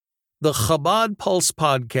The Chabad Pulse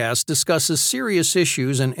podcast discusses serious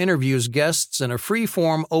issues and interviews guests in a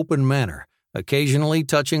free-form, open manner, occasionally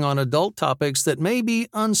touching on adult topics that may be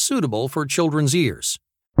unsuitable for children's ears.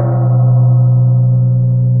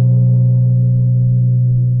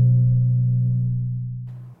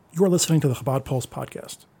 You are listening to the Chabad Pulse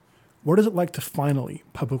podcast. What is it like to finally,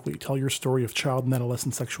 publicly tell your story of child and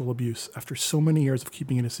adolescent sexual abuse after so many years of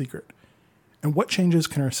keeping it a secret? And what changes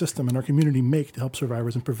can our system and our community make to help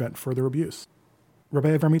survivors and prevent further abuse?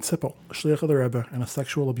 Rabbi Avremi Zippel, a shliach of the Rabbi and a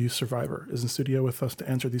sexual abuse survivor, is in studio with us to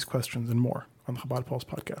answer these questions and more on the Chabad Pulse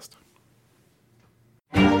podcast.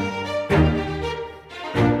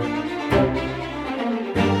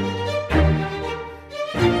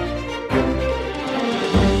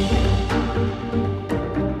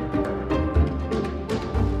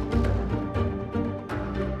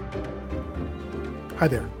 Hi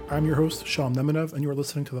there, I'm your host, Shalom Nemenov, and you are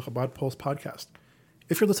listening to the Chabad Pulse podcast.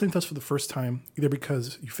 If you're listening to us for the first time, either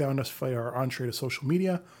because you found us via our entree to social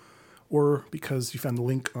media, or because you found the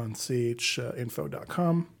link on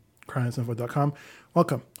chinfo.com, crowninfo.com,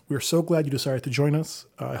 welcome. We are so glad you decided to join us.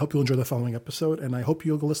 I hope you'll enjoy the following episode, and I hope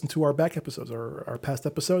you'll go listen to our back episodes, or our past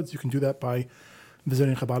episodes. You can do that by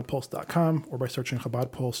visiting chabadpulse.com or by searching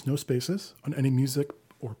Chabad Pulse, no spaces, on any music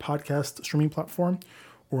or podcast streaming platform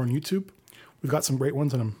or on YouTube. We've got some great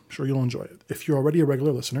ones, and I'm sure you'll enjoy it. If you're already a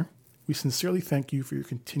regular listener, we sincerely thank you for your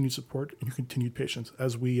continued support and your continued patience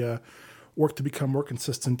as we work to become more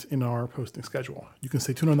consistent in our posting schedule. You can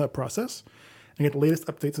stay tuned on that process and get the latest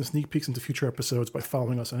updates and sneak peeks into future episodes by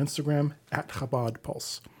following us on Instagram at Chabad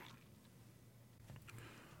Pulse.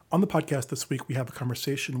 On the podcast this week, we have a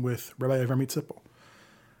conversation with Rabbi Avremi Zippel.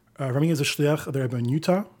 Rabbi is a shliach of the Rabbi in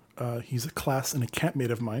Utah. He's a class and a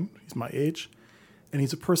campmate of mine. He's my age. And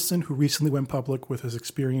he's a person who recently went public with his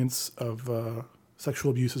experience of sexual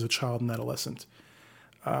abuse as a child and adolescent.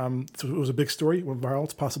 So it was a big story. It went viral.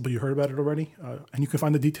 It's possible you heard about it already. And you can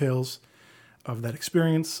find the details of that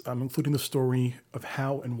experience, including the story of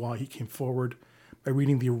how and why he came forward, by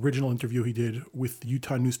reading the original interview he did with the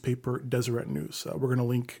Utah newspaper Deseret News. We're going to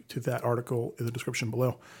link to that article in the description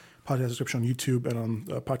below, podcast description on YouTube and on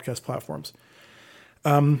podcast platforms.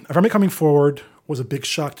 Avremi coming forward was a big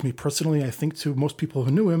shock to me personally. I think to most people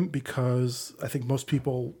who knew him, because I think most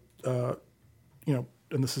people, and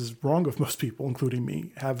this is wrong of most people, including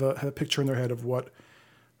me, have a picture in their head of what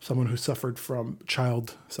someone who suffered from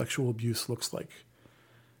child sexual abuse looks like.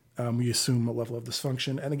 We assume a level of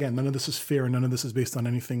dysfunction, and again, none of this is fair, and none of this is based on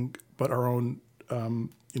anything but our own,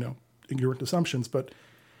 ignorant assumptions.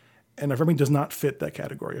 And Avremi does not fit that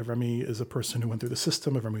category. Avremi is a person who went through the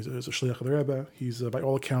system. Avremi is a shliach of the Rebbe. He's, by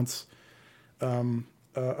all accounts,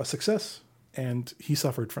 a success, and he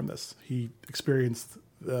suffered from this. He experienced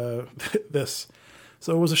this.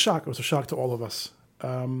 So it was a shock. It was a shock to all of us.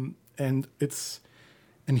 And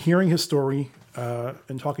hearing his story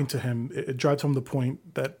and talking to him, it drives home the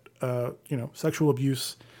point that, sexual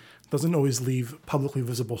abuse doesn't always leave publicly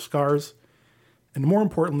visible scars. And more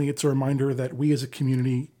importantly, it's a reminder that we as a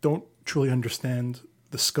community don't truly understand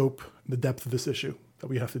the scope, the depth of this issue that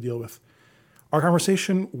we have to deal with. Our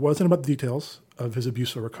conversation wasn't about the details of his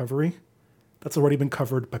abuse or recovery. That's already been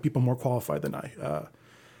covered by people more qualified than I,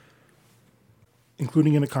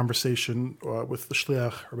 including in a conversation with the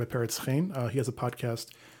shliach, Rabbi Peretz Chaim. He has a podcast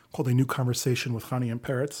called A New Conversation with Chani and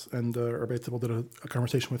Peretz, and Rabbi Zippel did a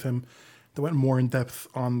conversation with him that went more in depth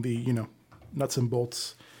on the, nuts and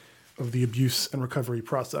bolts of the abuse and recovery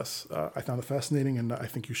process. I found it fascinating, and I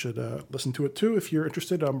think you should listen to it too if you're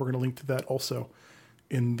interested. We're going to link to that also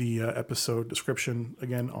in the episode description,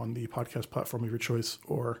 again, on the podcast platform of your choice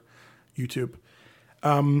or YouTube.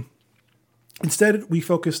 Instead, we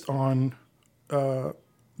focused on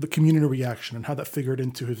the community reaction and how that figured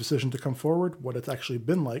into his decision to come forward, what it's actually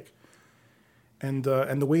been like, and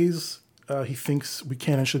the ways he thinks we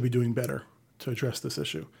can and should be doing better to address this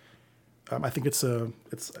issue. I think it's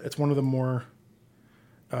one of the more,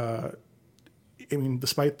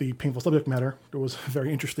 despite the painful subject matter, it was a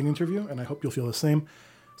very interesting interview, and I hope you'll feel the same.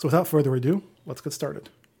 So without further ado, let's get started.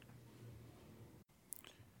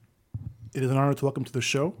 It is an honor to welcome to the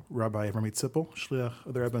show Rabbi Avremi Zippel, shliach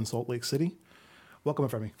of the Rebbe in Salt Lake City. Welcome,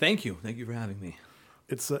 Avremi. Thank you. Thank you for having me.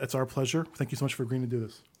 It's our pleasure. Thank you so much for agreeing to do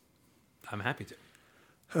this. I'm happy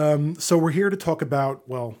to. So we're here to talk about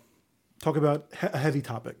a heavy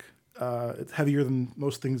topic. It's heavier than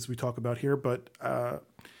most things we talk about here, but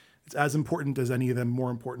it's as important as any of them, more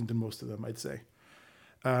important than most of them, I'd say.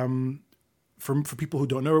 For people who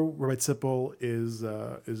don't know, Rabbi Zippel is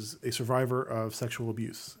a survivor of sexual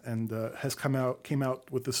abuse and came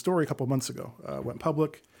out with this story a couple of months ago. Went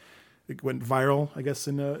public, It went viral, I guess,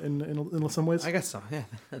 in some ways. I guess so. Yeah,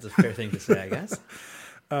 that's a fair thing to say, I guess.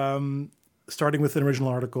 Starting with an original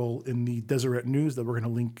article in the Deseret News that we're going to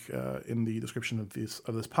link in the description of this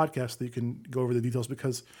podcast, that you can go over the details,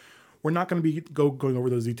 because we're not going to be going over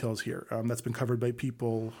those details here. That's been covered by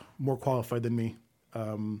people more qualified than me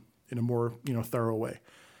in a more thorough way.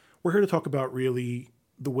 We're here to talk about really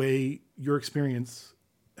the way your experience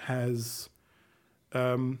has,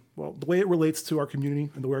 the way it relates to our community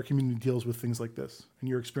and the way our community deals with things like this and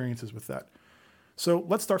your experiences with that. So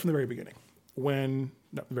let's start from the very beginning.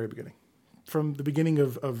 From the beginning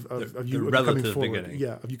of you coming forward. Beginning.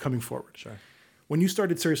 Yeah, of you coming forward. Sure. When you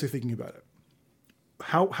started seriously thinking about it,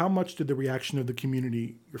 how much did the reaction of the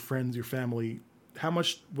community, your friends, your family, how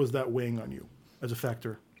much was that weighing on you as a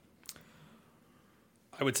factor?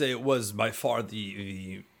 I would say it was by far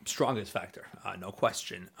the strongest factor, no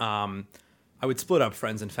question. I would split up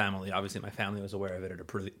friends and family. Obviously, my family was aware of it at a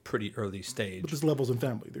pretty early stage. But there's levels in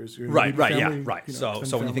family. There's your right, family, yeah, right. So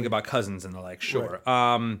when you think about cousins and the like, sure.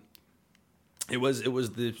 Right. It was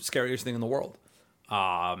the scariest thing in the world.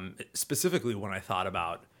 Specifically when I thought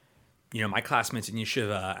about, my classmates in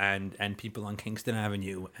yeshiva and people on Kingston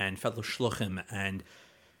Avenue and fellow shluchim and,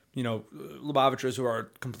 Lubavitchers who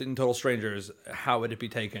are complete and total strangers, how would it be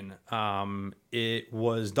taken? It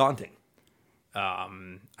was daunting.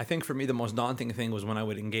 I think for me, the most daunting thing was when I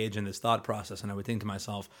would engage in this thought process and I would think to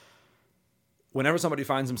myself, whenever somebody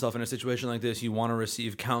finds himself in a situation like this, you want to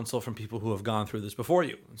receive counsel from people who have gone through this before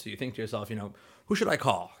you. And so you think to yourself, who should I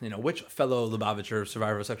call? Which fellow Lubavitcher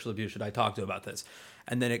survivor of sexual abuse should I talk to about this?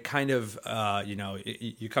 And then it kind of,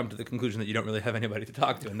 you come to the conclusion that you don't really have anybody to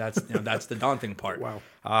talk to, and that's that's the daunting part.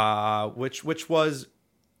 Wow. Which was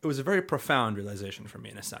a very profound realization for me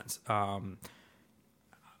in a sense. I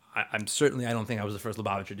don't think I was the first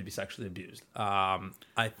Lubavitcher to be sexually abused.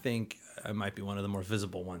 I think I might be one of the more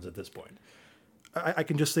visible ones at this point. I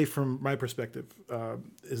can just say from my perspective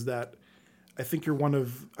is that I think you're one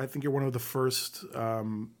of the first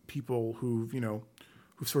people who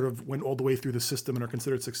sort of went all the way through the system and are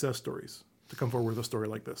considered success stories to come forward with a story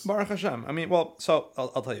like this. Baruch Hashem. I mean, so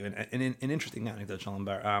I'll tell you an interesting anecdote, Shalom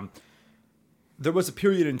Bar. There was a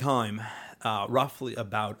period in time, roughly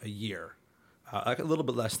about a year, like a little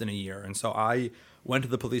bit less than a year, and so I went to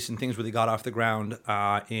the police and things really got off the ground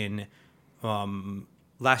in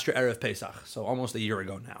last year, Erev Pesach, so almost a year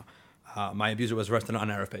ago now. My abuser was arrested on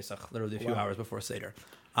Erev Pesach, literally a few hours before Seder.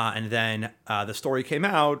 And then the story came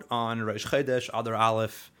out on Rosh Chodesh, Adar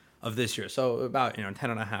Aleph of this year, so about 10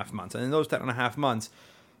 and a half months. And in those 10 and a half months,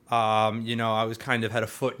 I was kind of had a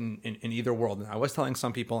foot in either world. And I was telling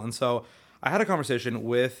some people, and so I had a conversation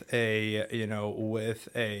with a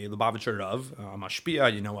Lubavitcher Rav, a Mashpia,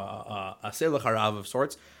 a Selech Harav of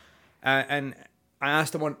sorts, and I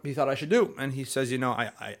asked him what he thought I should do, and he says,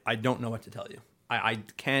 I don't know what to tell you. I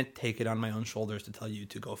can't take it on my own shoulders to tell you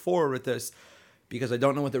to go forward with this because I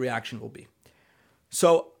don't know what the reaction will be.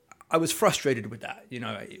 So I was frustrated with that.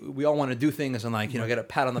 We all want to do things and get a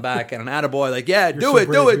pat on the back and an attaboy, like, yeah, do it.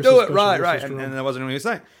 Right. And that wasn't what he was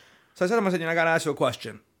saying. So I said to him, I got to ask you a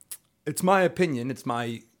question. It's my opinion. It's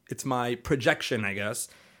my projection, I guess,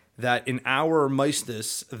 that in our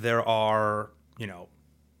meistus there are,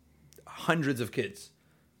 hundreds of kids,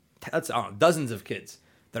 dozens of kids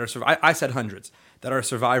that are, I said hundreds, that are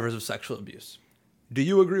survivors of sexual abuse. Do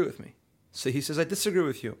you agree with me? So he says, I disagree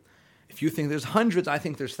with you. If you think there's hundreds, I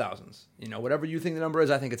think there's thousands. Whatever you think the number is,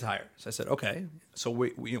 I think it's higher. So I said, okay, so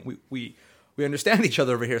we understand each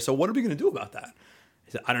other over here. So what are we going to do about that?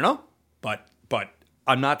 He said, I don't know, but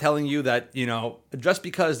I'm not telling you that, just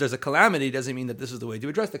because there's a calamity doesn't mean that this is the way to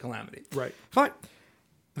address the calamity. Right. Fine.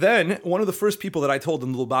 Then, one of the first people that I told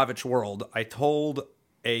in the Lubavitch world, I told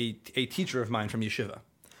a teacher of mine from yeshiva.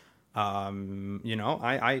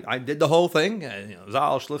 I did the whole thing.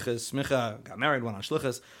 Zal, shlichus, smicha, got married, went on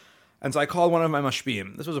shlichus. And so I called one of my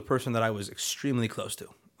mashpiyim. This was a person that I was extremely close to.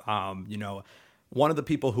 One of the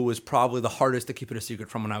people who was probably the hardest to keep it a secret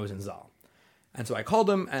from when I was in Zal. And so I called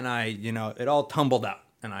him, and it all tumbled out.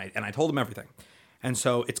 And I told him everything. And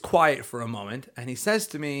so it's quiet for a moment, and he says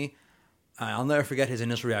to me, I'll never forget his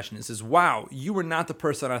initial reaction. He says, wow, you were not the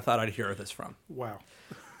person I thought I'd hear this from. Wow.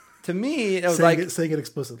 To me, it was saying it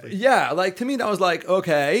explicitly. Yeah, to me that was like,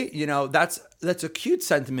 okay, that's a cute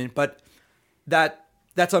sentiment, but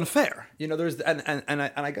that's unfair. There's and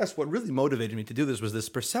I guess what really motivated me to do this was this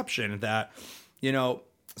perception that,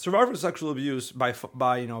 survivors of sexual abuse by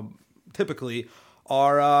typically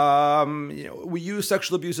we use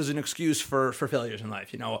sexual abuse as an excuse for failures in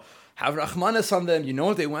life. Have rachmanis on them. You know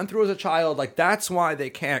what they went through as a child. Like, that's why they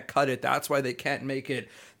can't cut it. That's why they can't make it.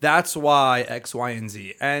 That's why X, Y, and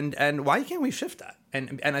Z. And why can't we shift that?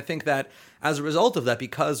 And I think that as a result of that,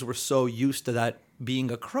 because we're so used to that being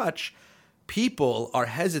a crutch, people are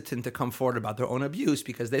hesitant to come forward about their own abuse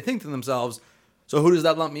because they think to themselves, so who does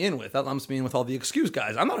that lump me in with? That lumps me in with all the excuse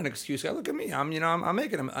guys. I'm not an excuse guy. Look at me. I'm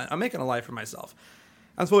making a life for myself.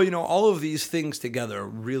 And so, all of these things together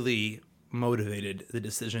really motivated the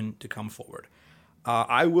decision to come forward.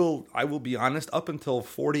 I will be honest, up until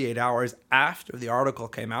 48 hours after the article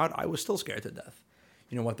came out, I was still scared to death,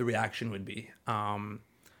 what the reaction would be.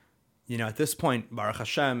 At this point, Baruch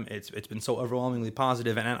Hashem, it's been so overwhelmingly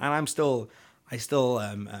positive, and I still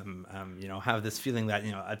have this feeling that,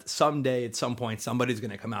 at some point, somebody's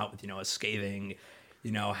going to come out with, a scathing,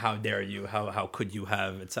 how dare you, how could you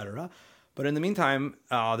have, etc. But in the meantime,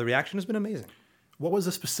 the reaction has been amazing. What was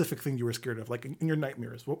the specific thing you were scared of, like in your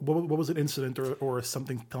nightmares? What was an incident or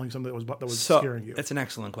something telling you something that was scaring you? It's an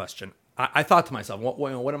excellent question. I thought to myself,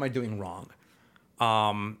 what am I doing wrong?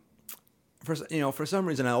 For some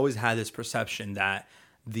reason, I always had this perception that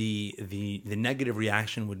the negative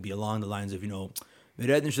reaction would be along the lines of, you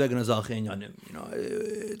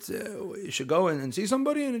should go and see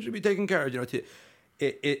somebody and it should be taken care of.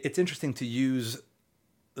 It's interesting to use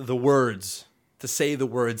the words, to say the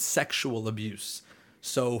word sexual abuse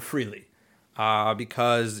so freely,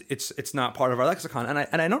 because it's not part of our lexicon, and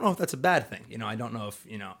I don't know if that's a bad thing. I don't know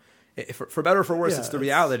if for better or for worse, it's the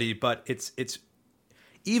reality. But it's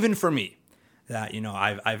even for me that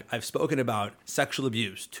I've spoken about sexual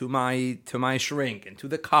abuse to my shrink and to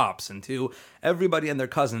the cops and to everybody and their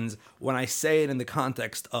cousins. When I say it in the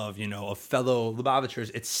context of of fellow Lubavitchers,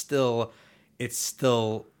 it's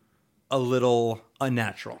still a little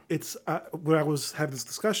unnatural. It's when I was having this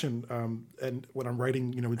discussion, and when I'm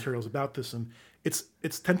writing, materials about this, and it's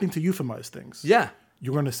tempting to euphemize things. Yeah,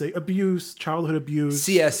 you're going to say abuse, childhood abuse,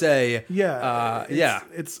 CSA. Yeah,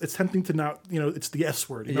 it's tempting to not, it's the S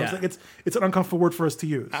word. Yeah. It's an uncomfortable word for us to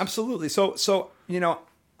use. Absolutely. So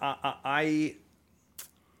I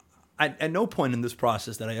at no point in this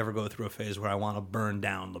process that I ever go through a phase where I want to burn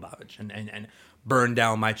down Lubavitch and burn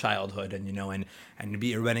down my childhood and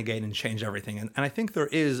be a renegade and change everything. And I think there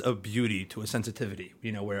is a beauty to a sensitivity,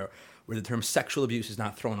 where the term sexual abuse is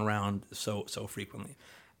not thrown around so frequently.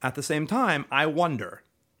 At the same time, I wonder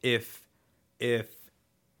if an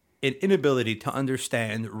inability to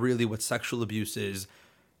understand really what sexual abuse is,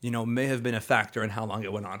 may have been a factor in how long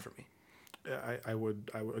it went on for me. I would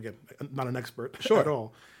again, not an expert Sure. at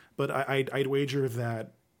all, but I'd wager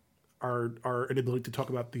that our inability to talk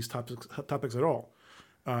about these topics at all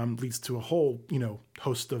leads to a whole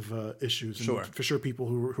host of issues. And Sure. For sure, people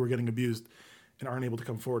who are getting abused and aren't able to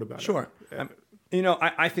come forward about Sure. it.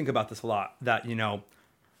 I think about this a lot, that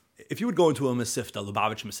if you would go into a Masifta,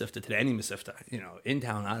 Lubavitch Masifta today, any Masifta, in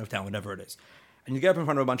town, out of town, whatever it is, and you get up in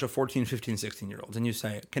front of a bunch of 14, 15, 16-year-olds and you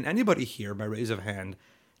say, can anybody here, by raise of hand,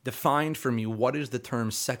 define for me what is the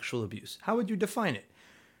term sexual abuse? How would you define it?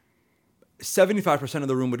 75% of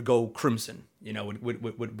the room would go crimson,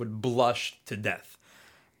 would blush to death.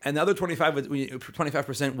 And the other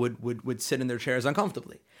 25% would sit in their chairs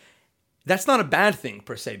uncomfortably. That's not a bad thing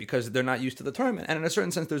per se, because they're not used to the term. And in a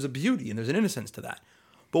certain sense, there's a beauty and there's an innocence to that.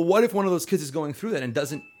 But what if one of those kids is going through that and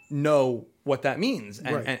doesn't know what that means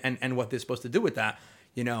and what they're supposed to do with that?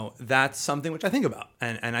 That's something which I think about.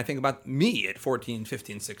 And I think about me at 14,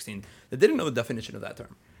 15, 16 that didn't know the definition of that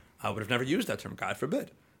term. I would have never used that term, God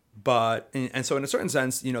forbid. But, and so in a certain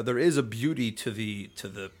sense, there is a beauty to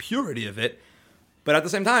the purity of it. But at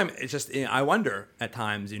the same time, it's just, I wonder at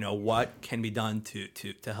times, what can be done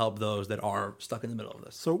to help those that are stuck in the middle of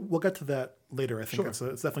this. So we'll get to that later. I think Sure.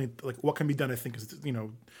 it's definitely like what can be done. I think is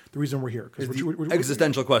the reason we're here, because we're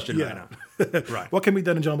existential question right now. Right. What can be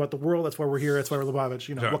done in general about the world? That's why we're here. That's why we're Lubavitch.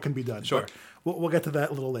 Sure. What can be done? Sure. But we'll get to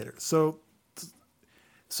that a little later. So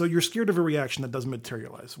you're scared of a reaction that doesn't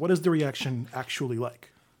materialize. What is the reaction actually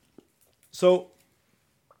like? So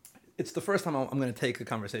it's the first time I'm going to take the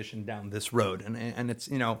conversation down this road, and it's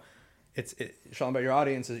Shalom, about your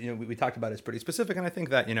audience is we talked about it's pretty specific, and I think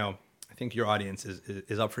that I think your audience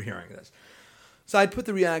is up for hearing this. So I'd put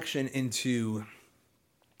the reaction into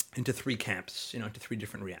three camps, into three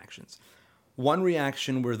different reactions. One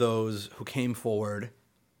reaction were those who came forward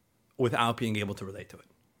without being able to relate to it.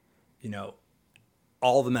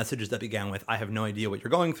 All the messages that began with, I have no idea what you're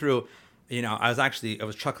going through. I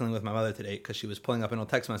was chuckling with my mother today because she was pulling up an old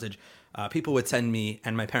text message. People would send me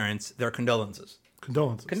and my parents their condolences.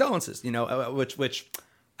 Condolences. Which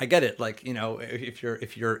I get it. Like,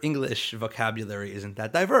 if your English vocabulary isn't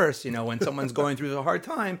that diverse, when someone's going through a hard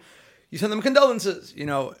time, you send them condolences.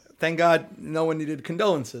 Thank God no one needed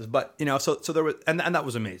condolences. But so there was, and that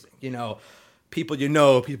was amazing. People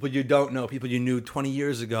people you don't know, people you knew 20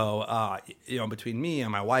 years ago. Between me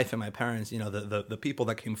and my wife and my parents, the people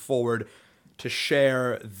that came forward to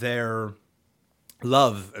share their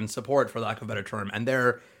love and support, for lack of a better term, and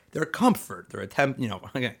their comfort, their attempt,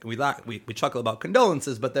 again, we chuckle about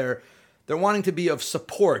condolences, but they're wanting to be of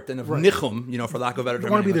support and of nichum, for lack of a better term.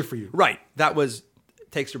 They want to be there for you. Right. That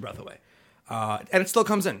takes your breath away. And it still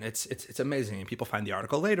comes in. It's amazing. And people find the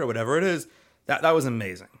article later, whatever it is. That was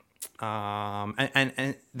amazing.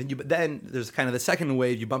 And then there's kind of the second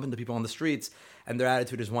wave. You bump into people on the streets, and their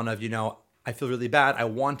attitude is one of, I feel really bad. I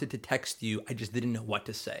wanted to text you. I just didn't know what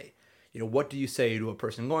to say. What do you say to a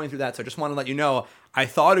person going through that? So I just want to let you know, I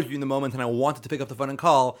thought of you in the moment and I wanted to pick up the phone and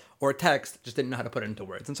call or text, just didn't know how to put it into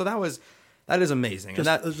words. And so that is amazing.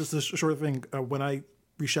 Just a short thing. When I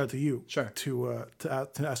reached out to you Sure. to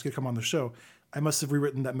ask you to come on the show, I must have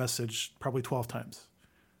rewritten that message probably 12 times.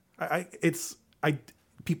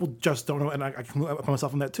 People just don't know, and I can put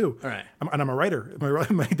myself in that too. All right. I'm a writer.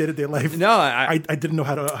 In my day-to-day life, No, I didn't know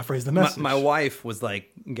how to phrase the message. My wife was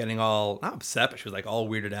like getting all, not upset, but she was like all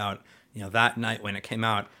weirded out. That night when it came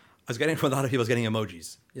out, I was getting, a lot of people, I was getting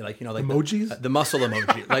emojis. Like Emojis? The muscle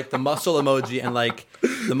emoji. Like the muscle emoji and like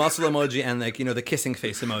the muscle emoji and like, the kissing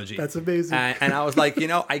face emoji. That's amazing. And I was like,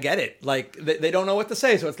 I get it. Like they don't know what to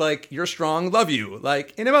say. So it's like, you're strong, love you.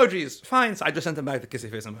 Like in emojis, fine. So I just sent them back the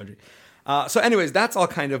kissing face emoji. So anyways, that's all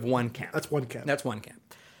kind of one camp. That's one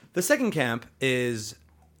camp. The second camp is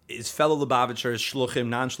fellow Lubavitchers, shluchim,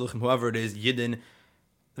 non-shluchim, whoever it is, Yidden,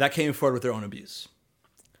 that came forward with their own abuse.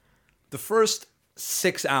 The first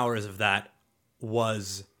 6 hours of that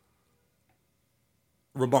was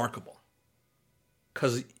remarkable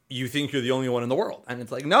because you think you're the only one in the world. And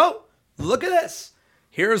it's like, no, look at this.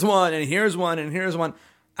 Here's one, and here's one, and here's one.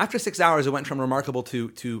 After 6 hours, it went from remarkable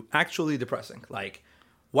to actually depressing. Like,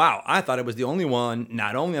 wow, I thought I was the only one.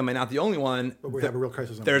 Not only am I not the only one, but we have a real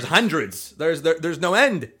crisis. There's hundreds. There's no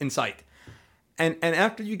end in sight. And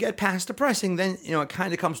after you get past depressing, then it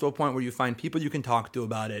kind of comes to a point where you find people you can talk to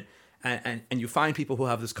about it, and you find people who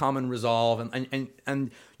have this common resolve,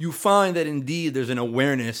 and you find that indeed there's an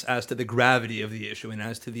awareness as to the gravity of the issue and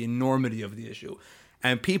as to the enormity of the issue,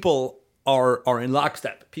 and people are in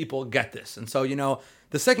lockstep. People get this, and so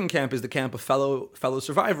the second camp is the camp of fellow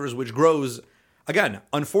survivors, which grows. Again,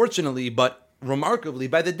 unfortunately, but remarkably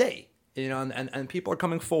by the day, and people are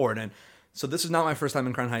coming forward. And so this is not my first time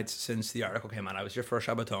in Crown Heights since the article came out. I was here for a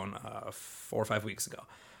Shabbaton 4 or 5 weeks ago.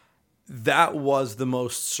 That was the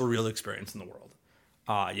most surreal experience in the world.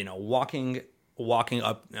 Walking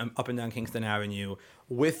up and down Kingston Avenue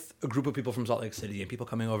with a group of people from Salt Lake City and people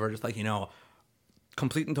coming over just like,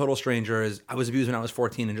 complete and total strangers. I was abused when I was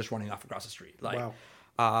 14 and just running off across the street. Like, wow.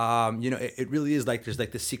 It really is like there's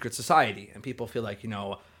like this secret society, and people feel like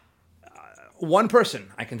one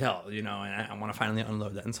person I can tell, and I want to finally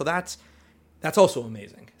unload that, and so that's also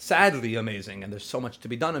amazing, sadly amazing, and there's so much to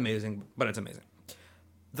be done amazing, but it's amazing.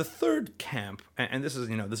 The third camp, and this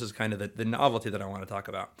is kind of the novelty that I want to talk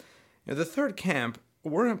about. The third camp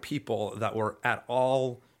weren't people that were at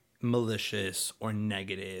all malicious or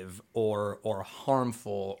negative or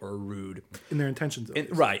harmful or rude in their intentions,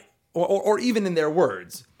 right. Or even in their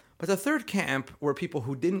words. But the third camp were people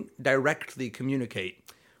who didn't directly communicate,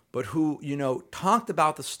 but who, talked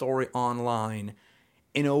about the story online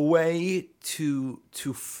in a way to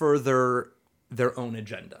further their own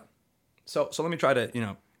agenda. So let me try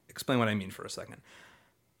to, explain what I mean for a second.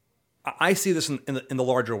 I see this in the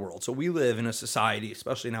larger world. So we live in a society,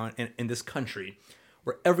 especially now in this country,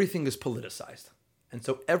 where everything is politicized. And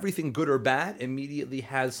so everything good or bad immediately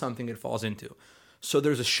has something it falls into. So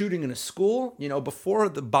there's a shooting in a school, before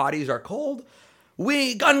the bodies are cold.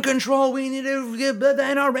 Gun control, we need to give the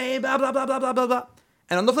NRA, blah, blah, blah, blah, blah, blah, blah.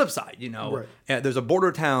 And on the flip side, right. There's a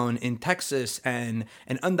border town in Texas and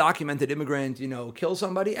an undocumented immigrant, kills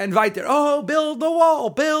somebody and right there, build the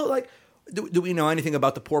wall, do we know anything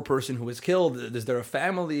about the poor person who was killed? Is there a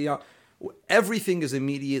family? Everything is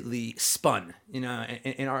immediately spun, in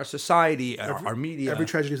our society, our media. Every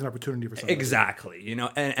tragedy is an opportunity for something. Exactly,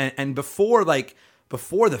 and before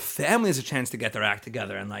the family has a chance to get their act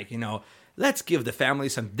together and let's give the family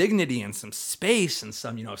some dignity and some space and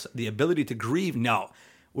some, the ability to grieve. No,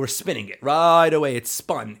 we're spinning it right away. It's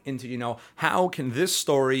spun into, how can this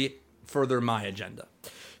story further my agenda?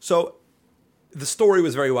 So the story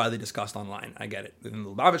was very widely discussed online. I get it. In the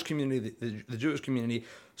Lubavitch community, the Jewish community.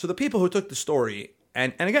 So the people who took the story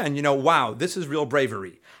And again, wow, this is real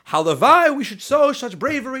bravery. Halavai, we should show such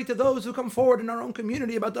bravery to those who come forward in our own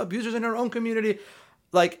community about the abusers in our own community.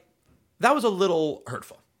 Like, that was a little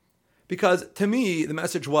hurtful. Because to me, the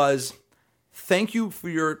message was, thank you for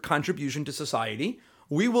your contribution to society.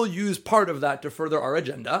 We will use part of that to further our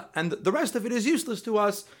agenda, and the rest of it is useless to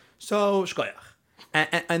us. So shkoyach.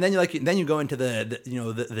 And then you go into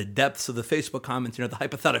the depths of the Facebook comments, the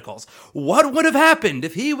hypotheticals. What would have happened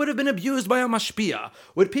if he would have been abused by a mashpia?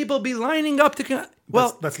 Would people be lining up to?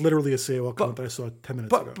 Well, that's literally a Seiwell comment that I saw 10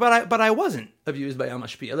 minutes ago. But I wasn't abused by a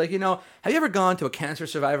mashpia. Like, have you ever gone to a cancer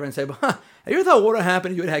survivor and say, have you ever thought what would have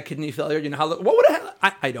happened if you had had kidney failure? What would have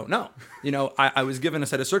happened? I don't know. I was given a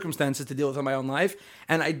set of circumstances to deal with in my own life,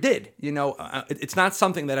 and I did. It's not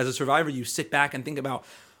something that as a survivor you sit back and think about.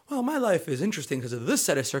 Well, my life is interesting because of this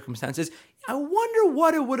set of circumstances. I wonder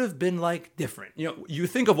what it would have been like different. You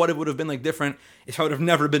think of what it would have been like different if I would have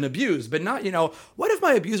never been abused, but not, what if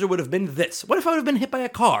my abuser would have been this? What if I would have been hit by a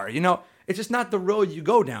car? It's just not the road you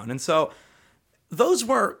go down. And so those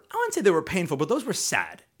were, I wouldn't say they were painful, but those were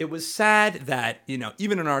sad. It was sad that,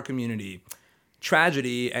 even in our community,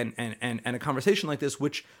 tragedy and a conversation like this,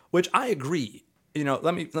 which I agree,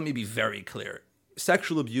 let me be very clear.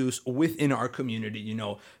 Sexual abuse within our community,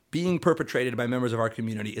 being perpetrated by members of our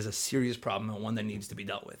community is a serious problem and one that needs to be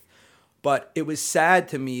dealt with. But it was sad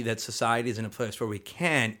to me that society is in a place where we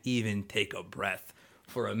can't even take a breath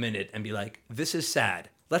for a minute and be like, this is sad.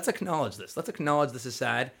 Let's acknowledge this. Let's acknowledge this is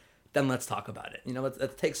sad. Then let's talk about it.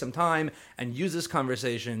 Let's take some time and use this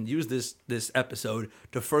conversation, use this episode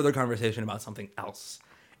to further conversation about something else.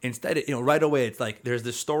 Instead, right away, it's like, there's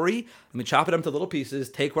this story, let me chop it up into little pieces,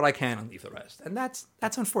 take what I can and leave the rest. And that's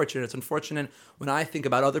unfortunate. It's unfortunate when I think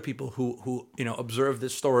about other people who observe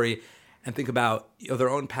this story and think about their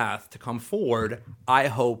own path to come forward. I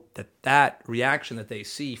hope that reaction that they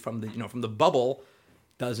see from the bubble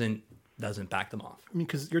doesn't back them off. I mean,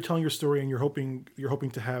 because you're telling your story and you're hoping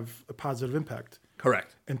to have a positive impact.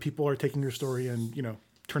 Correct. And people are taking your story and,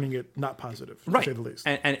 turning it not positive, right. To say the least.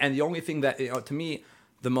 And the only thing that, to me,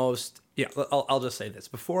 the most, I'll just say this.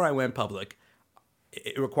 Before I went public,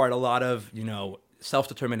 it required a lot of,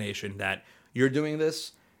 self-determination that you're doing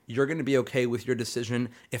this, you're going to be okay with your decision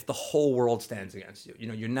if the whole world stands against you.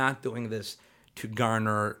 You're not doing this to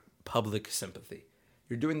garner public sympathy.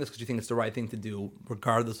 You're doing this because you think it's the right thing to do,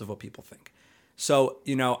 regardless of what people think. So,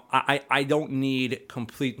 I don't need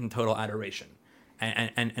complete and total adoration.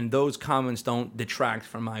 And those comments don't detract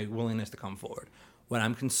from my willingness to come forward. What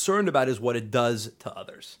I'm concerned about is what it does to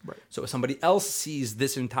others. Right. So if somebody else sees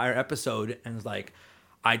this entire episode and is like,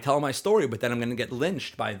 I tell my story, but then I'm going to get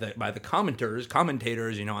lynched by the commentators,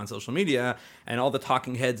 on social media and all the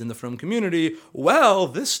talking heads in the Frum community. Well,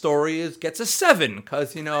 this story gets a 7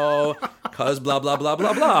 because blah, blah, blah,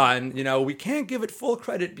 blah, blah. And, we can't give it full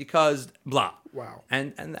credit because blah. Wow.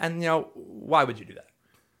 And why would you do that?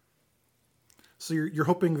 So you're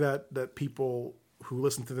hoping that people who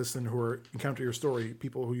listen to this and who encounter your story,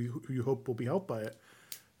 people who you hope will be helped by it,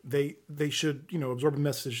 they should absorb a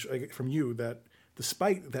message from you that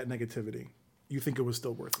despite that negativity, you think it was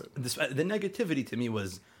still worth it. The negativity to me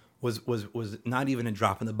was not even a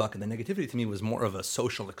drop in the bucket. The negativity to me was more of a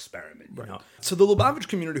social experiment. Right. So the Lubavitch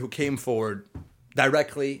community who came forward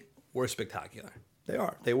directly were spectacular. They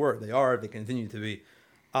are. They were. They are. They continue to be.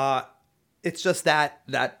 It's just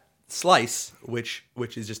that slice, which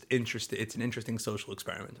is just interesting. It's an interesting social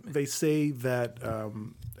experiment to me. They say that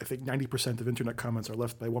I think 90% of internet comments are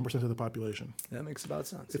left by 1% of the population. That makes about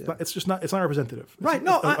sense. It's not representative. Right?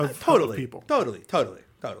 Totally. People. Totally.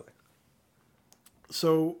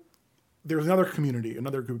 So there's another community,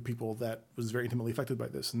 another group of people that was very intimately affected by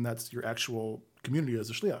this, and that's your actual community as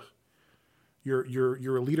a shliach.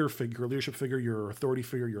 You're a leadership figure, you're an authority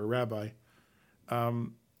figure, you're a rabbi.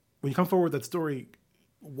 When you come forward with that story,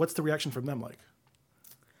 what's the reaction from them like?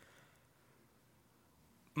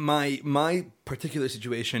 My particular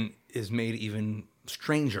situation is made even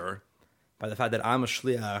stranger by the fact that I'm a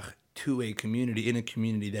shliach to a community, in a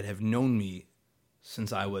community that have known me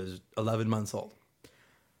since I was 11 months old.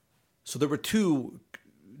 So there were two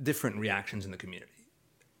different reactions in the community.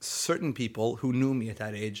 Certain people who knew me at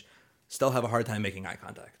that age still have a hard time making eye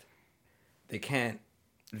contact. They can't.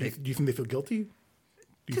 Do you think they feel guilty?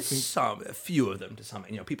 A few of them to some,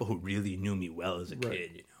 people who really knew me well as a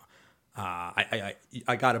kid, I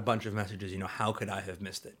got a bunch of messages, how could I have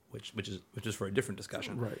missed it? Which is for a different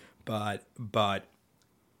discussion. Right. But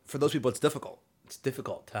for those people, it's difficult. It's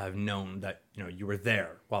difficult to have known that, you were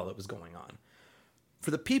there while it was going on.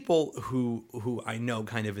 For the people who I know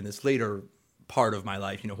kind of in this later part of my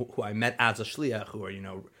life, who I met as a shliach, who are,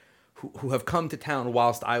 who have come to town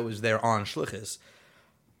whilst I was there on shlichus,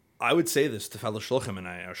 I would say this to fellow shluchim and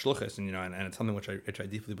shluchas, and and it's something which I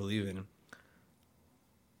deeply believe in.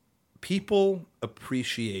 People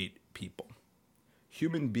appreciate people.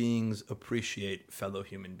 Human beings appreciate fellow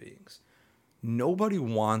human beings. Nobody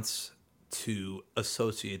wants to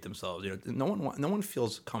associate themselves. No one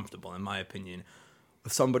feels comfortable, in my opinion,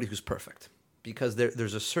 with somebody who's perfect, because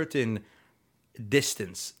there's a certain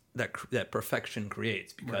distance that perfection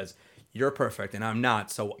creates, because you're perfect and I'm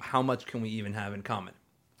not. So how much can we even have in common?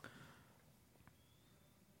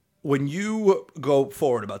 When you go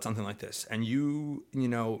forward about something like this, and you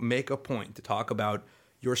make a point to talk about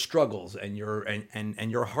your struggles and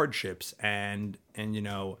your hardships and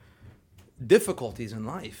difficulties in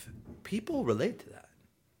life, people relate to that.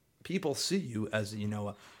 People see you as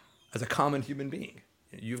as a common human being.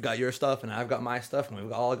 You've got your stuff and I've got my stuff, and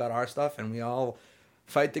we've all got our stuff, and we all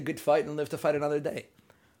fight the good fight and live to fight another day.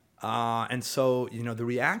 And so, the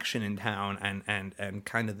reaction in town and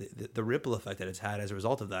kind of the ripple effect that it's had as a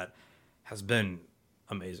result of that has been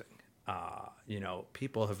amazing.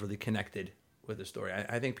 People have really connected with the story.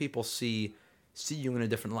 I think people see you in a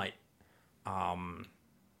different light.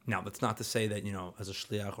 Now, that's not to say that, as a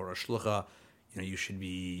shliach or a shlucha, you should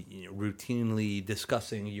be routinely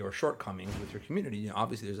discussing your shortcomings with your community.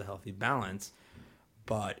 Obviously there's a healthy balance,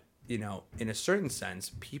 but, in a certain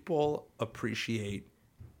sense, people appreciate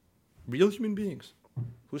real human beings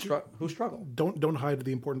who struggle. Don't hide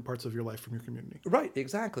the important parts of your life from your community. Right,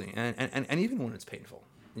 exactly. And even when it's painful,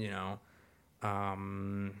 that's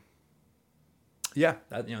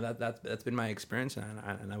been my experience,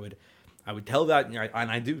 and I would tell that,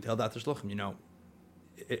 and I do tell that to shluchim.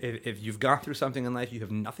 If you've gone through something in life, you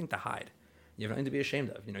have nothing to hide. You have nothing to be ashamed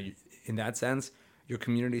of. In that sense, your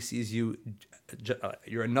community sees you.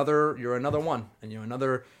 You're another one, and you're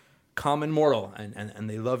another common mortal, and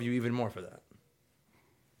they love you even more for that.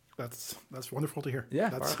 That's wonderful to hear. Yeah,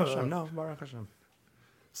 that's Baruch Hashem. Baruch Hashem.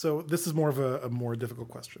 So this is more of a more difficult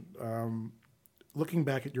question. Looking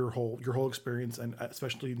back at your whole experience, and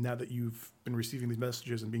especially now that you've been receiving these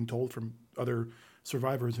messages and being told from other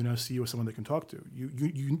survivors who now see you as someone they can talk to,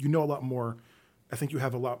 you know a lot more. I think you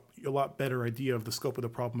have a lot better idea of the scope of the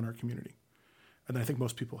problem in our community, and I think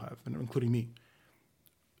most people have, including me.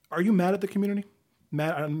 Are you mad at the community?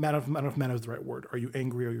 Mad? I don't know if mad is the right word. Are you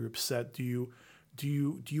angry? Are you upset? Do you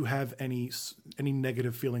have any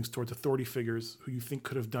negative feelings towards authority figures who you think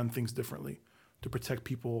could have done things differently to protect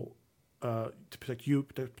people? To protect you,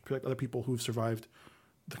 to protect other people who've survived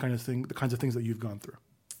the kinds of things that you've gone through.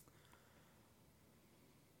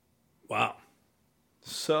 Wow.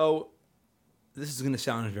 So this is going to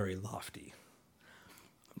sound very lofty.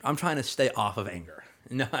 I'm trying to stay off of anger.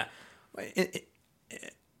 No,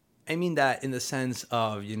 I mean that in the sense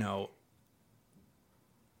of,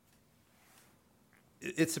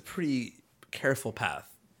 it's a pretty careful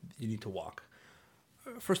path you need to walk.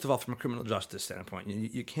 First of all, from a criminal justice standpoint,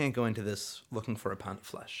 you can't go into this looking for a pound of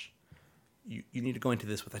flesh. You need to go into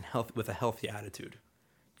this with a healthy attitude.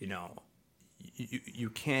 You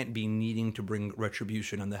can't be needing to bring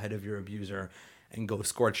retribution on the head of your abuser and go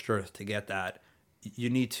scorched earth to get that. You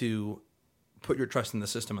need to put your trust in the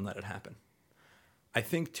system and let it happen. I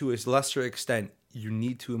think to a lesser extent, you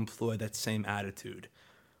need to employ that same attitude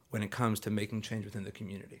when it comes to making change within the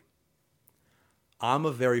community. I'm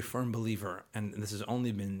a very firm believer, and this has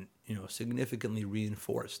only been, significantly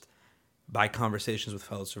reinforced by conversations with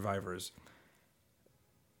fellow survivors.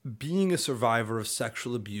 Being a survivor of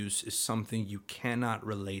sexual abuse is something you cannot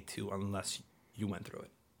relate to unless you went through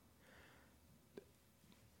it.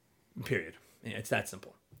 Period. It's that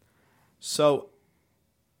simple. So,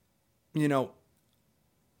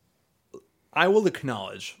 I will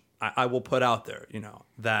acknowledge, I will put out there,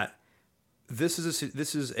 that this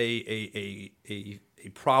is a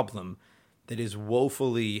problem that is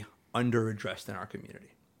woefully under-addressed in our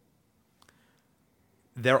community.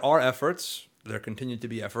 There are efforts, there continue to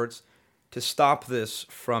be efforts, to stop this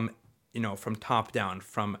from top down,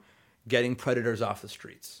 from getting predators off the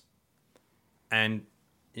streets. And,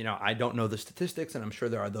 I don't know the statistics, and I'm sure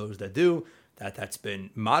there are those that do, that's been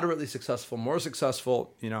moderately successful, more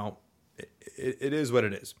successful, it is what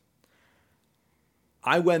it is.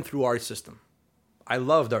 I went through our system. I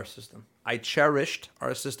loved our system. I cherished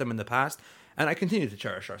our system in the past, and I continue to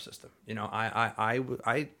cherish our system.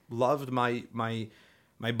 I loved my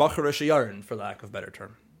bacharish yarn, for lack of a better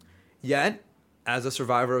term. Yet, as a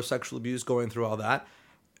survivor of sexual abuse going through all that,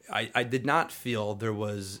 I did not feel there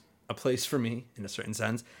was a place for me, in a certain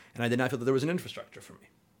sense, and I did not feel that there was an infrastructure for me.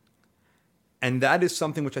 And that is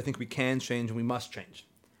something which I think we can change and we must change.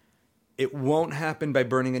 It won't happen by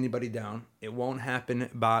burning anybody down. It won't happen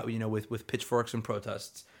by with pitchforks and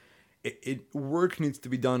protests. work needs to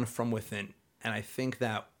be done from within. And I think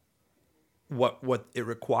that what it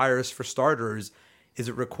requires, for starters, is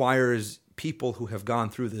it requires people who have gone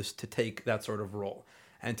through this to take that sort of role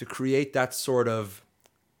and to create that sort of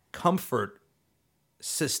comfort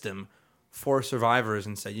system for survivors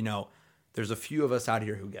and say, there's a few of us out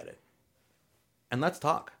here who get it. And let's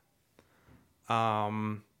talk.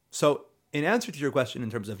 So in answer to your question in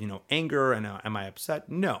terms of, anger and am I upset?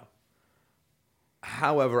 No.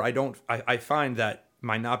 However, I find that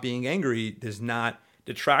my not being angry does not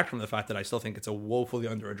detract from the fact that I still think it's a woefully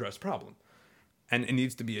under-addressed problem and it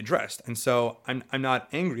needs to be addressed. And so I'm not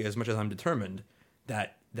angry as much as I'm determined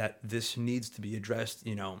that this needs to be addressed.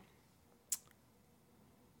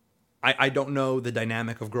 I don't know the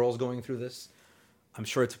dynamic of girls going through this. I'm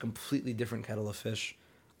sure it's a completely different kettle of fish.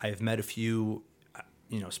 I have met a few,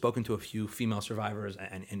 spoken to a few female survivors,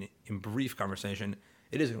 and in brief conversation,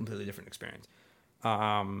 it is a completely different experience.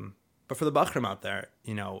 But for the Bachrim out there,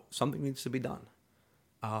 something needs to be done.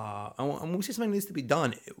 And when we say something needs to be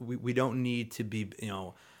done, we don't need to be,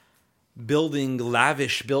 building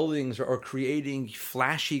lavish buildings or creating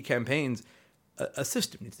flashy campaigns. A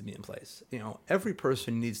system needs to be in place. Every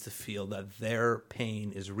person needs to feel that their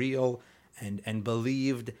pain is real and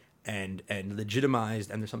believed and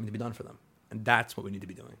legitimized, and there's something to be done for them. And that's what we need to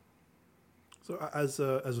be doing. So as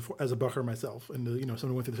a Bacher myself, and someone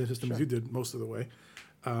who went through the same system as you did most of the way,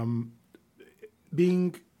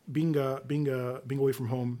 being away from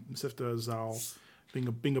home, Sifta Zal, being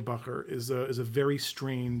a Bacher is a very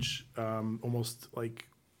strange, almost like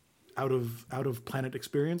out of planet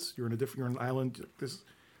experience. You're on an island.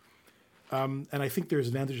 And I think there's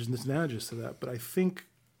advantages and disadvantages to that. But I think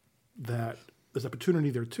that there's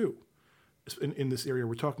opportunity there too, in this area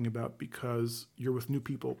we're talking about, because you're with new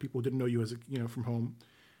people who didn't know you as from home,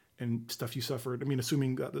 and stuff you suffered. I mean,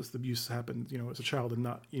 assuming that this abuse happened, as a child and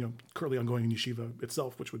not, currently ongoing in yeshiva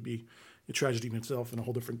itself, which would be a tragedy in itself and a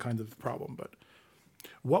whole different kind of problem. But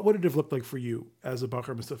what would it have looked like for you as a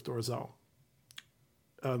Bacher Masif or Zal?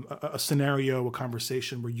 A scenario, a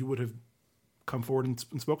conversation where you would have come forward and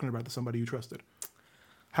spoken about to somebody you trusted.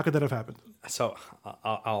 How could that have happened? So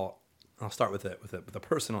I'll start with a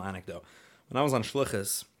personal anecdote. When I was on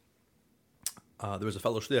shluchus, there was a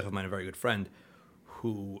fellow shliach of mine, a very good friend,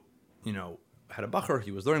 who had a bacher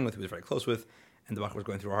he was learning with, he was very close with, and the bacher was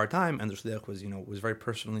going through a hard time, and the shliach was very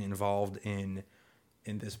personally involved in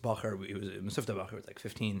this bacher. He was a Masifta bacher, was like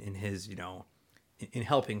 15, in his in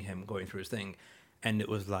helping him going through his thing. And it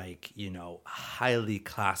was like, highly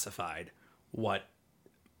classified what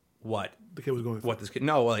the kid was going through.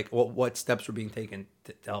 What steps were being taken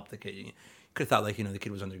to help the kid. You could have thought the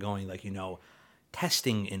kid was undergoing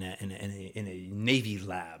testing in a Navy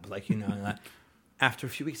lab, After a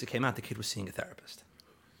few weeks, it came out the kid was seeing a therapist.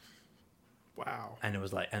 Wow. And it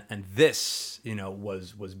was like, and this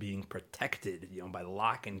was being protected by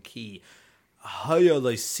lock and key.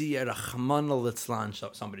 Somebody should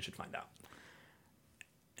find out.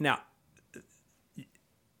 Now,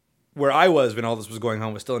 where I was when all this was going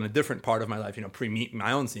on was still in a different part of my life, pre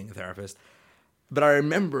my own seeing a therapist. But I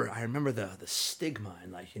remember the stigma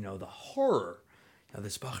and the horror.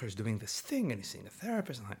 This bacher is doing this thing and he's seeing a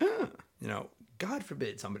therapist. I'm like, God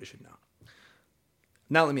forbid somebody should know.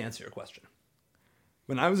 Now let me answer your question.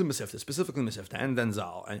 When I was in Masifta, specifically Masifta and then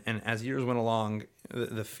Zal, and as years went along,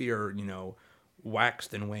 the fear,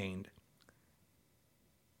 waxed and waned.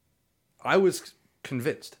 I was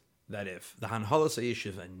convinced that if the Hanhalas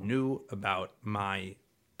Yeshiva knew about my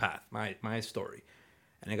path, my story,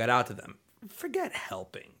 and I got out to them, forget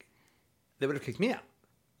helping, they would have kicked me out.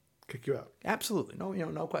 Kick you out? Absolutely,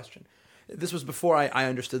 no question. This was before I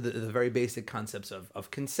understood the very basic concepts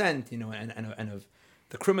of consent, and of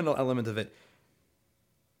the criminal element of it.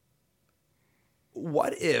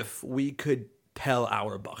 What if we could tell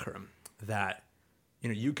our Bachrim that,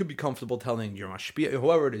 you could be comfortable telling your mashpia,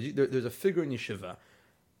 whoever it is, there's a figure in yeshiva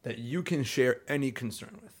that you can share any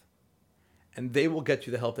concern with, and they will get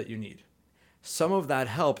you the help that you need. Some of that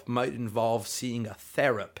help might involve seeing a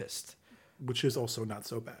therapist. Which is also not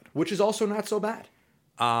so bad.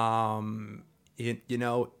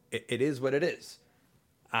 It is what it is.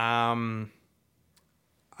 I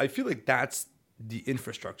feel like that's the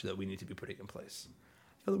infrastructure that we need to be putting in place.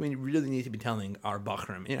 I feel like we really need to be telling our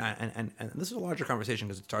Bachrim, and this is a larger conversation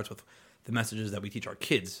because it starts with the messages that we teach our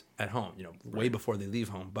kids at home, way before they leave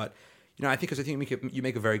home. But, I think you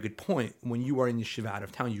make a very good point. When you are in yeshiva out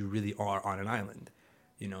of town, you really are on an island.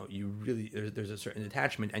 There's a certain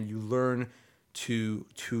detachment, and you learn to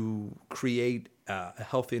create a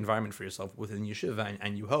healthy environment for yourself within yeshiva,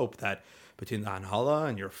 and you hope that between the Hanhala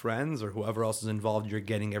and your friends or whoever else is involved, you're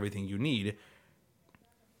getting everything you need.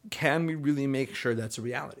 can we really make sure that's a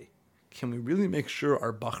reality? Can we really make sure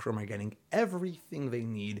our bachrim are getting everything they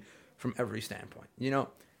need from every standpoint?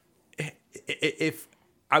 If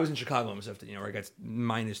I was in Chicago, where it gets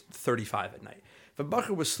minus 35 at night. If a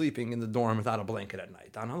bacher was sleeping in the dorm without a blanket at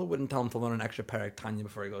night, Donald wouldn't tell him to learn an extra perek Tanya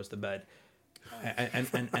before he goes to bed, and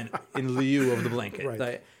in lieu of the blanket.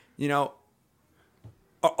 Right.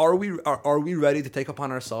 Are we ready to take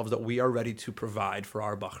upon ourselves that we are ready to provide for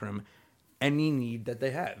our bachrim any need that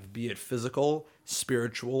they have, be it physical,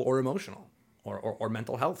 spiritual, or emotional, or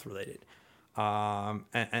mental health related?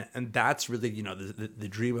 And that's really the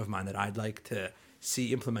dream of mine that I'd like to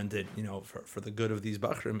see implemented for the good of these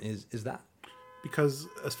bachrim is that. Because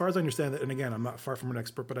as far as I understand it, and again, I'm not far from an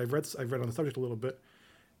expert, but I've read on the subject a little bit.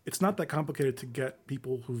 It's not that complicated to get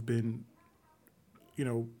people who've been,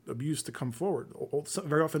 abused to come forward.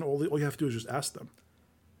 Very often, all you have to do is just ask them.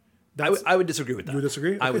 I would disagree with that. You would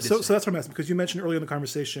disagree? I would disagree. disagree. So that's what I'm asking, because you mentioned earlier in the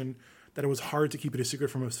conversation that it was hard to keep it a secret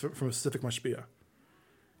from a specific mashpia.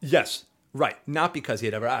 Yes, right. Not because he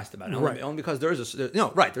had ever asked about it. Only because there's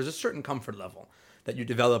a certain comfort level that you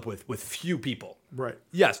develop with few people. Right.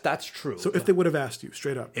 Yes, that's true. So if they would have asked you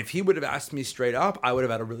straight up. If he would have asked me straight up, I would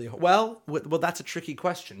have had a really... Well, that's a tricky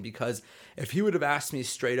question, because if he would have asked me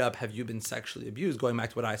straight up, have you been sexually abused, going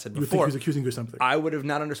back to what I said before... You think he was accusing you of something? I would have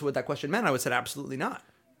not understood what that question meant. I would have said absolutely not.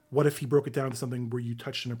 What if he broke it down to something where you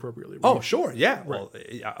touched inappropriately? Sure, yeah. Right. Well,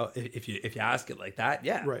 if you ask it like that,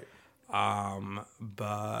 yeah. Right.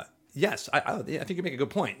 But yes, I think you make a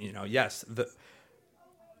good point. Yes.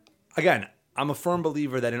 Again, I'm a firm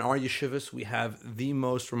believer that in our yeshivas we have the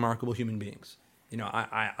most remarkable human beings.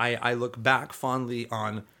 I look back fondly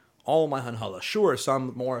on all my hanhala. Sure,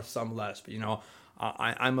 some more, some less, but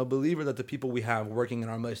I'm a believer that the people we have working in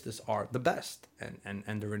our mestis are the best,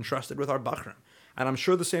 and they're entrusted with our bachrim. And I'm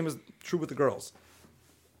sure the same is true with the girls.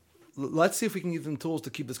 Let's see if we can give them tools to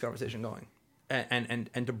keep this conversation going,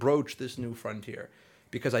 and to broach this new frontier,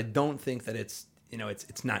 because I don't think that it's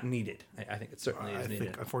not needed. I think it certainly is needed. I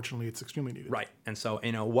think, unfortunately, it's extremely needed. Right. And so,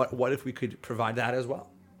 what if we could provide that as well?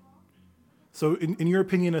 So, in your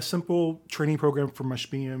opinion, a simple training program for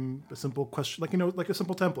mashpiyim, a simple question, like a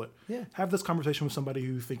simple template. Yeah. Have this conversation with somebody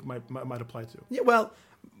who you think might apply to. Yeah. Well,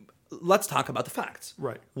 let's talk about the facts.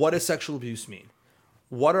 Right. What does sexual abuse mean?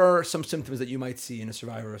 What are some symptoms that you might see in a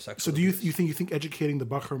survivor of sexual abuse? So, do you think educating the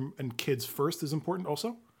bachrim and kids first is important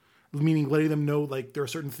also? Meaning letting them know there are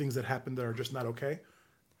certain things that happen that are just not okay?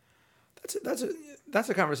 That's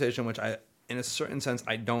a conversation which I, in a certain sense,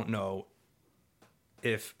 I don't know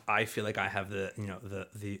if I feel like I have the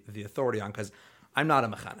authority on, because I'm not a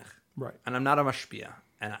mechanech. Right. And I'm not a mashpia.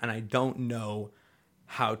 And I don't know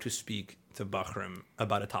how to speak to bachrim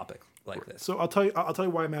about a topic like this. So I'll tell you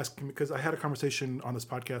why I'm asking, because I had a conversation on this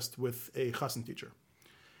podcast with a chassan teacher.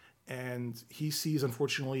 And he sees,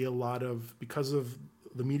 unfortunately, a lot of, because of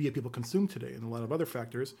the media people consume today and a lot of other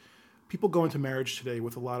factors, people go into marriage today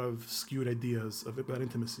with a lot of skewed ideas about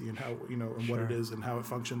intimacy and how, and what it is and how it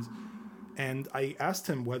functions. And I asked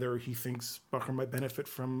him whether he thinks bachrim might benefit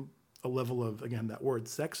from a level of, again, that word,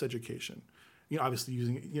 sex education. Obviously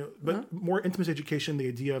using, but more intimacy education, the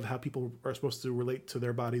idea of how people are supposed to relate to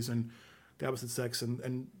their bodies and the opposite sex,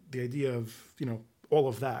 and the idea of, all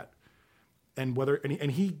of that. And whether,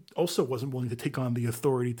 and he also wasn't willing to take on the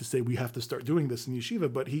authority to say we have to start doing this in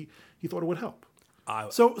yeshiva, but he thought it would help.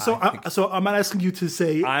 So I'm not asking you to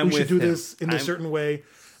say we should do this in a certain way.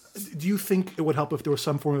 Do you think it would help if there was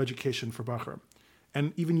some form of education for bachrim,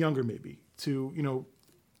 and even younger maybe, to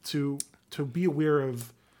be aware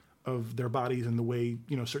of their bodies and the way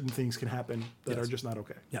certain things can happen that are just not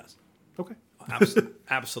okay? Yes. Okay.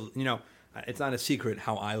 Absolutely. It's not a secret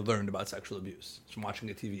how I learned about sexual abuse from watching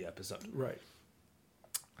a TV episode. Right.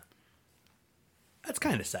 That's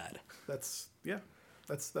kind of sad. That's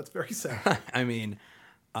very sad. I mean,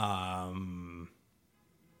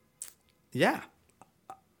 yeah.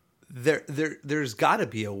 There's got to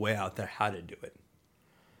be a way out there how to do it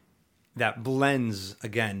that blends,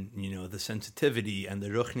 again, the sensitivity and the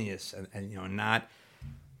ruchnius, and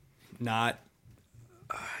not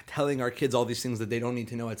telling our kids all these things that they don't need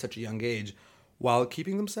to know at such a young age, while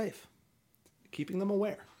keeping them safe, keeping them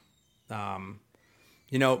aware.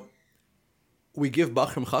 We give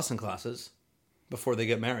bachrim chassan classes before they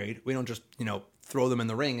get married. We don't just throw them in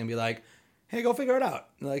the ring and be like, hey, go figure it out.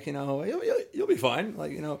 You'll be fine.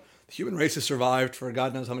 The human race has survived for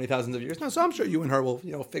God knows how many thousands of years now, so I'm sure you and her will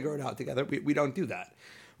figure it out together. We don't do that.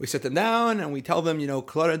 We sit them down and we tell them,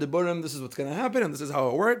 Klara deburim, this is what's going to happen and this is how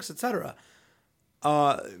it works, etc.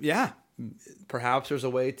 Perhaps there's a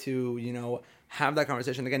way to, have that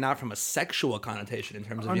conversation, again, not from a sexual connotation in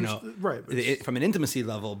terms of, right, from an intimacy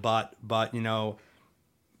level, but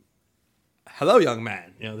hello, young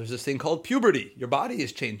man. There's this thing called puberty. Your body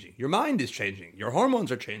is changing. Your mind is changing. Your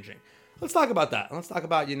hormones are changing. Let's talk about that. Let's talk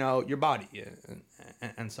about, your body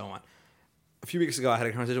and so on. A few weeks ago, I had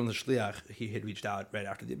a conversation with the shliach. He had reached out right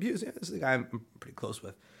after the abuse. This is a guy I'm pretty close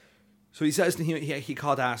with. So he says to him, he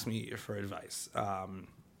called to ask me for advice.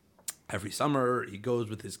 Every summer, he goes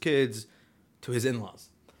with his kids to his in-laws.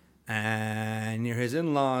 And near his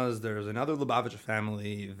in-laws, there's another Lubavitcher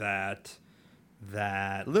family that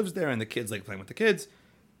lives there, and the kids like playing with the kids.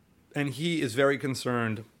 And he is very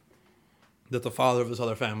concerned that the father of this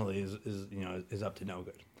other family is up to no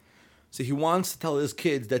good. So he wants to tell his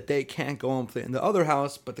kids that they can't go and play in the other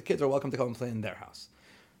house, but the kids are welcome to go and play in their house.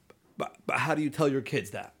 But how do you tell your kids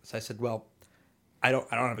that? So I said, well, I don't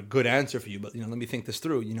have a good answer for you, but let me think this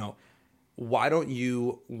through. Why don't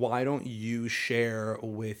you share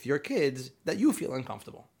with your kids that you feel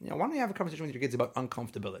uncomfortable? Why don't you have a conversation with your kids about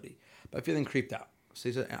uncomfortability, about feeling creeped out? So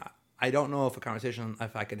he said, I don't know if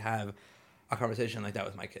I could have a conversation like that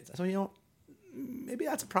with my kids. I said, maybe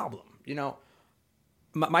that's a problem.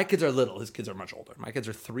 My kids are little. His kids are much older. My kids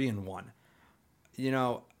are 3 and 1.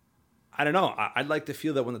 I don't know. I'd like to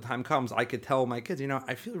feel that when the time comes, I could tell my kids,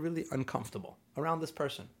 I feel really uncomfortable around this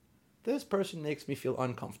person. This person makes me feel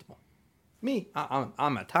uncomfortable. Me,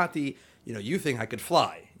 I'm a tati. You think I could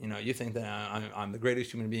fly. You think that I'm the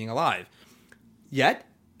greatest human being alive. Yet,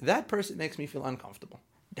 that person makes me feel uncomfortable.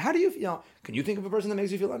 How do you feel? Can you think of a person that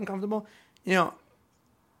makes you feel uncomfortable?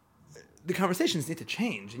 The conversations need to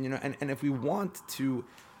change. And if we want to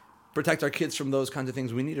protect our kids from those kinds of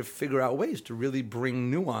things, we need to figure out ways to really bring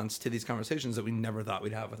nuance to these conversations that we never thought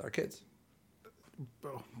we'd have with our kids.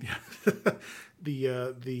 Oh, yeah.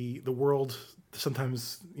 The world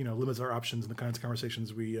sometimes limits our options and the kinds of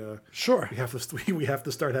conversations we have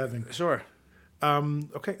to start having. Sure.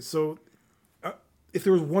 Okay, so if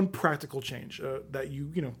there was one practical change that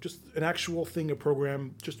just an actual thing, a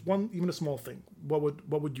program, just one, even a small thing, what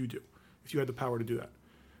would you do if you had the power to do that?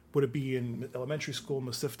 Would it be in elementary school,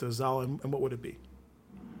 Masifta, Zal, and what would it be?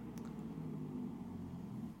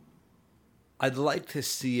 I'd like to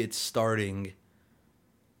see it starting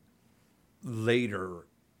later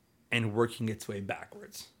and working its way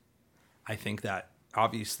backwards. I think that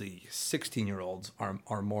obviously 16-year-olds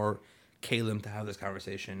are more kalim to have this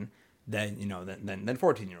conversation than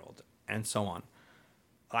 14-year-olds and so on.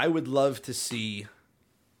 I would love to see,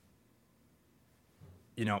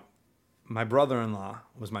 my brother-in-law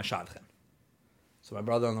was my shadchan. So my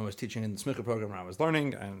brother-in-law was teaching in the smicha program where I was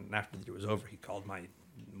learning, and after the year was over, he called my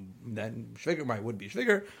would-be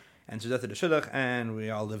shviger, and suggested a shidduch, and we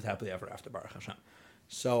all lived happily ever after, Baruch Hashem.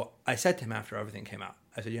 So I said to him after everything came out,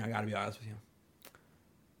 I said, I got to be honest with you.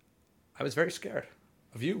 I was very scared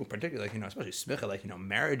of you, particularly, especially smicha,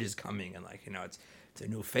 marriage is coming, and it's a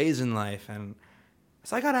new phase in life, and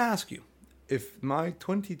so I got to ask you, if my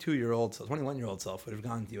 21-year-old self would have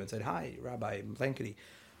gone to you and said, hi, Rabbi Blankety,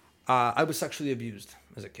 I was sexually abused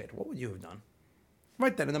as a kid, what would you have done?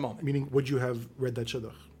 Right then in the moment. Meaning, would you have read that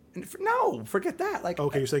shidduch? No, forget that.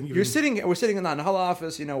 Okay, you're saying we're sitting in the Nahal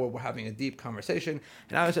office, we're having a deep conversation,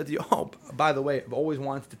 and I said to you, by the way, I've always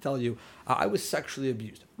wanted to tell you, I was sexually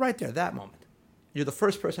abused. Right there, that moment. You're the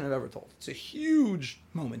first person I've ever told. It's a huge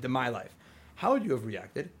moment in my life. How would you have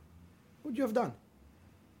reacted? What would you have done?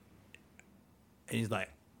 And he's like,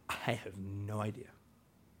 I have no idea.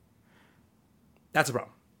 That's a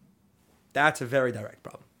problem. That's a very direct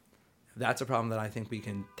problem. That's a problem that I think we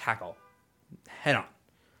can tackle head on.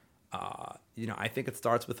 I think it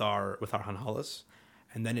starts with our hanhalas,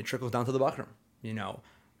 and then it trickles down to the bakram.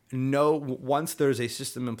 Once there's a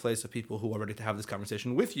system in place of people who are ready to have this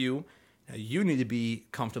conversation with you, you need to be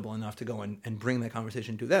comfortable enough to go and bring that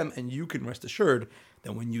conversation to them, and you can rest assured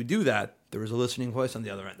that when you do that, there is a listening voice on the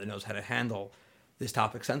other end that knows how to handle this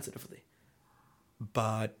topic sensitively.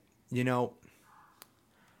 But,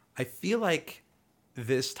 I feel like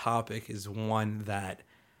this topic is one that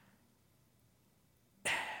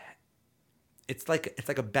it's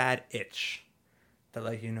like a bad itch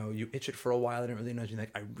that you itch it for a while and it really knows you're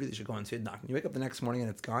like, I really should go and see a doctor. And you wake up the next morning and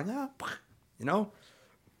it's gone, no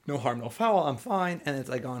harm, no foul, I'm fine. And it's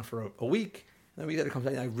gone for a week. And then we comes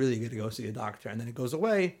out, I really got to go see a doctor. And then it goes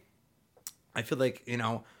away. I feel like,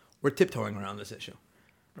 we're tiptoeing around this issue.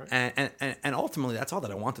 Right. And ultimately that's all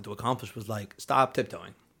that I wanted to accomplish was stop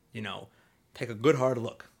tiptoeing, take a good hard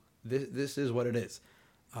look. This is what it is.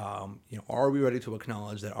 Are we ready to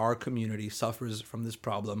acknowledge that our community suffers from this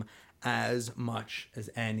problem as much as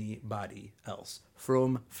anybody else?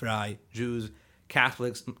 Frum, Frei, Jews,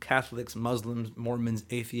 Catholics, Muslims, Mormons,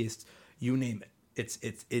 atheists, you name it.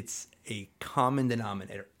 It's a common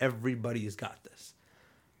denominator. Everybody's got this.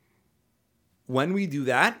 when we do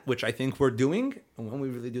that, which I think we're doing, and when we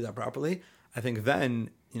really do that properly, I think then,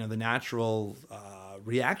 the natural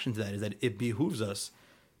reaction to that is that it behooves us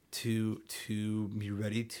to be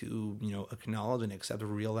ready to, acknowledge and accept a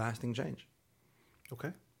real lasting change.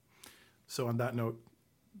 Okay. So on that note,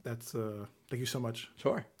 that's thank you so much.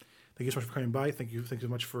 Sure. Thank you so much for coming by. Thank you so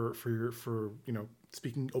much for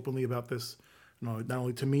speaking openly about this, not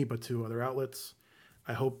only to me but to other outlets.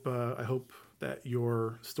 I hope that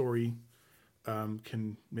your story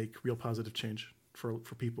can make real positive change for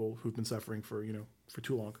people who've been suffering for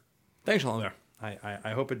too long. Thanks, Shalom.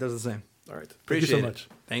 I hope it does the same. All right. Appreciate Thank you so it. much.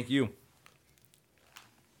 Thank you.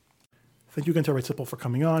 Thank you again to Rabbi Zippel for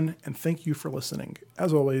coming on, and thank you for listening.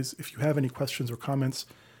 As always, if you have any questions or comments,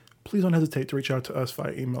 please don't hesitate to reach out to us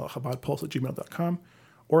via email at chabadpulse@gmail.com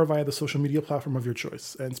or via the social media platform of your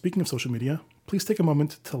choice. And speaking of social media, please take a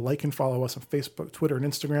moment to like and follow us on Facebook, Twitter, and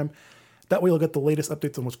Instagram. That way you'll get the latest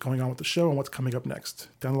updates on what's going on with the show and what's coming up next.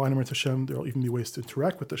 Down the line, Hashem, there will even be ways to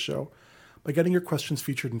interact with the show by getting your questions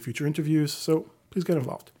featured in future interviews, so please get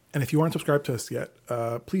involved. And if you aren't subscribed to us yet,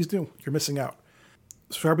 please do. You're missing out.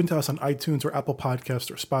 Subscribing to us on iTunes or Apple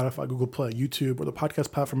Podcasts or Spotify, Google Play, YouTube, or the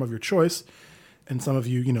podcast platform of your choice. And some of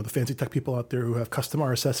you, the fancy tech people out there who have custom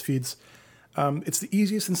RSS feeds, it's the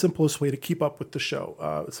easiest and simplest way to keep up with the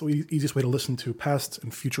show. It's the easiest way to listen to past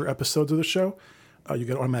and future episodes of the show. You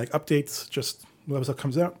get automatic updates. Just when the episode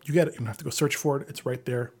comes out, you get it. You don't have to go search for it. It's right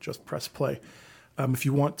there. Just press play. If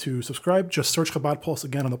you want to subscribe, just search Chabad Pulse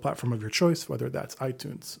again on the platform of your choice, whether that's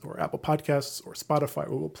iTunes or Apple Podcasts or Spotify or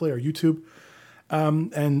Google Play or YouTube.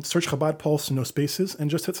 And search Chabad Pulse, no spaces,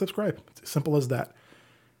 and just hit subscribe. It's as simple as that.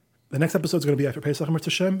 The next episode is going to be after Pesach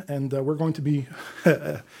Hashem, and we're going to be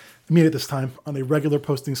meet at this time on a regular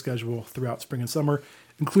posting schedule throughout spring and summer,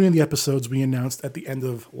 including the episodes we announced at the end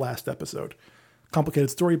of last episode.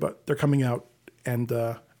 Complicated story, but they're coming out and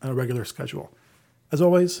on a regular schedule. As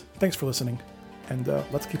always, thanks for listening, and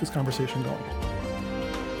let's keep this conversation going.